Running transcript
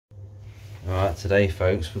Alright, today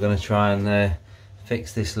folks, we're going to try and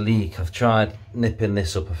fix this leak. I've tried nipping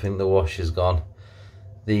this up. I think the washer's gone.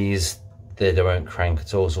 These, they won't crank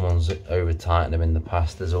at all. Someone's over tightened them in the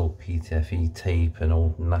past. There's all PTFE tape and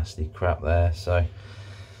all nasty crap there. So,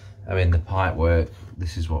 I mean, the pipe work,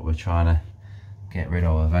 this is what we're trying to get rid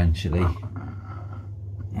of eventually.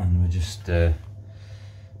 And we're just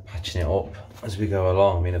patching it up as we go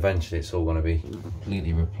along. I mean, eventually it's all going to be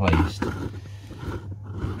completely replaced.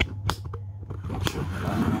 Not sure if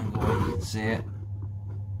that angle you can see it.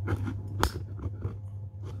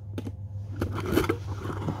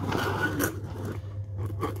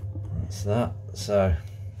 That's that. So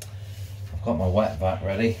I've got my wet vac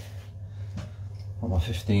ready. Got my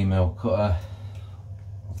 15mm cutter.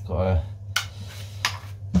 I've got a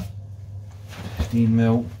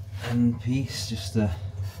 15mm end piece, just a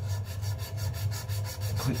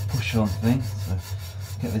quick push on thing. So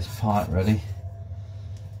get this pipe ready.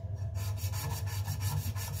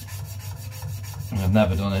 I've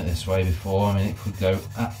never done it this way before. I mean, it could go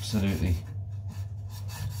absolutely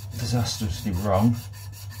disastrously wrong.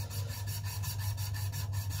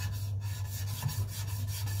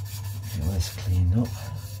 Get this cleaned up.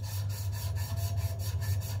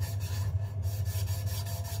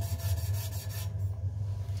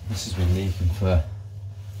 This has been leaking for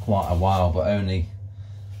quite a while, but only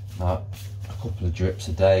about a couple of drips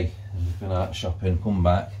a day. And we've been out shopping, come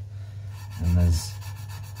back, and there's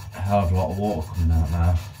a hell of a lot of water coming out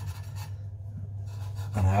now,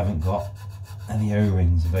 and I haven't got any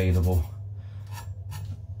O-rings available,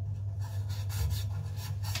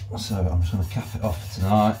 so I'm just going to cap it off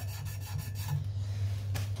tonight,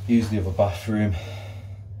 use the other bathroom,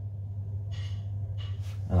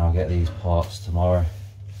 and I'll get these parts tomorrow.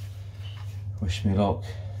 Wish me luck.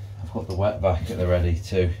 I've got the wet vac at the ready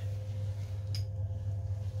too.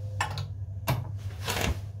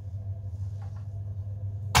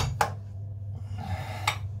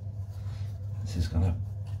 This is gonna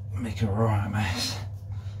make a right mess.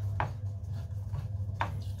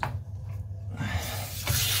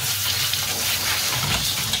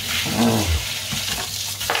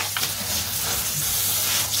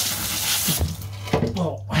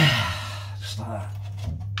 Well, just like that.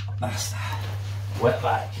 That's that. Wet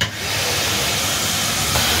vac.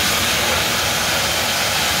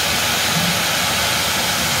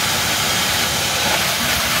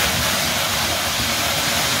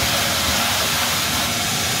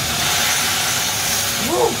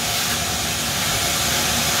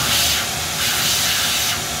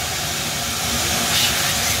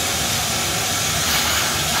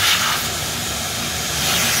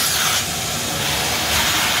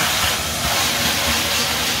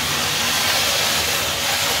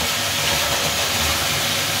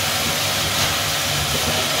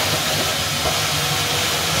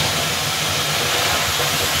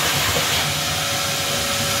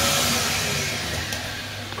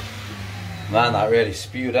 Man, that really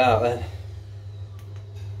spewed out then.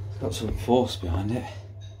 It's got some force behind it.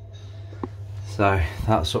 So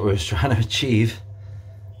that's what we were trying to achieve.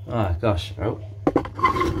 Oh gosh, oh.